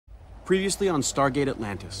Previously on Stargate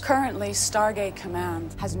Atlantis. Currently, Stargate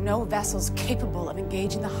Command has no vessels capable of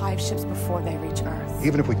engaging the hive ships before they reach Earth.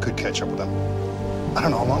 Even if we could catch up with them, I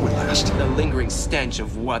don't know how long we'd last. The lingering stench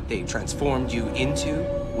of what they transformed you into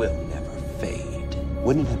will never fade.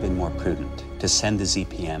 Wouldn't it have been more prudent to send the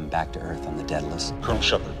ZPM back to Earth on the Daedalus? Colonel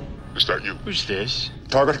Shepard, is that you? Who's this?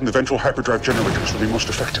 Targeting the ventral hyperdrive generators will be most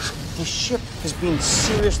effective. The ship has been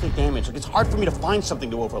seriously damaged. Like, it's hard for me to find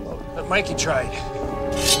something to overload. But Mikey tried.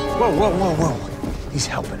 Whoa. He's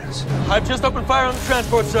helping us. I've just opened fire on the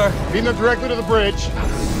transport, sir. Beam them directly to the bridge.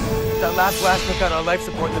 That last blast took out our life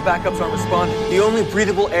support and the backups aren't responding. The only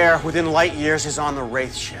breathable air within light years is on the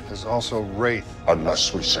Wraith ship. There's also Wraith.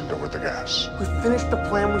 Unless we send over the gas. We finished the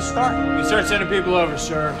plan we started. We start sending people over,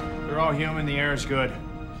 sir. They're all human, the air is good.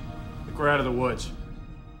 I think we're out of the woods.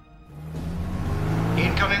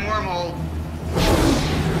 Incoming wormhole.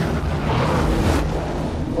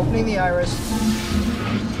 Opening the iris.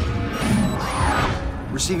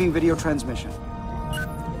 Receiving video transmission.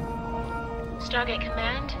 Stargate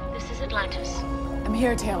Command, this is Atlantis. I'm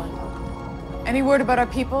here, Taylor. Any word about our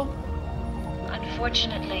people?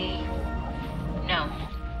 Unfortunately, no.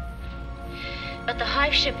 But the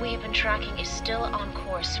hive ship we have been tracking is still on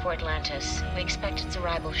course for Atlantis. We expect its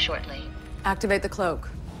arrival shortly. Activate the cloak.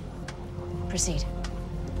 Proceed.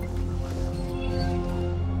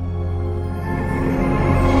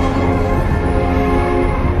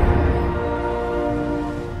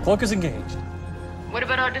 Cloak is engaged. What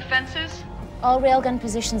about our defenses? All railgun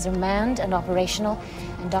positions are manned and operational,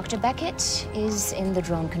 and Dr. Beckett is in the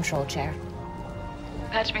drone control chair.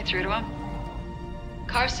 Patch me through to him.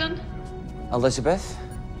 Carson? Elizabeth?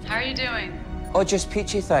 How are you doing? Oh, just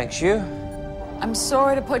peachy, thanks. You? I'm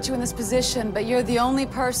sorry to put you in this position, but you're the only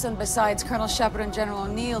person besides Colonel Shepard and General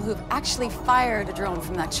O'Neill who've actually fired a drone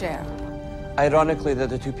from that chair. Ironically, they're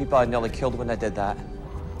the two people I nearly killed when I did that.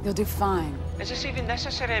 You'll do fine. Is this even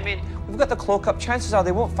necessary? I mean, we've got the cloak up. Chances are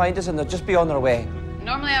they won't find us and they'll just be on their way.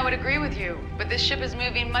 Normally I would agree with you, but this ship is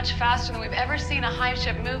moving much faster than we've ever seen a hive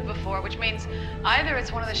ship move before, which means either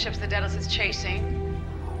it's one of the ships the Daedalus is chasing,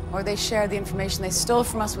 or they shared the information they stole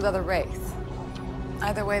from us with other Wraith.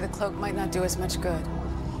 Either way, the cloak might not do us much good.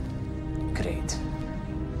 Great.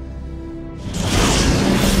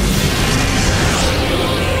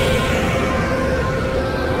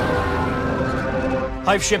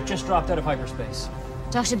 Hive ship just dropped out of hyperspace.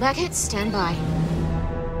 Dr. Beckett, stand by.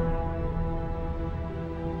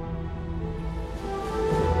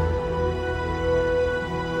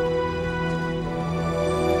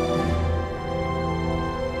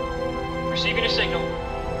 Receiving a signal.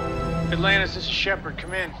 Atlantis, this is Shepard.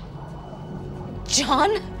 Come in.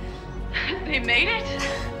 John? They made it?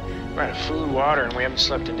 We're out of food, water, and we haven't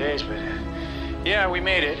slept in days, but yeah, we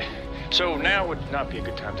made it. So now would not be a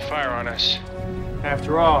good time to fire on us.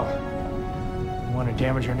 After all, we want to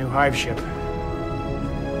damage our new hive ship.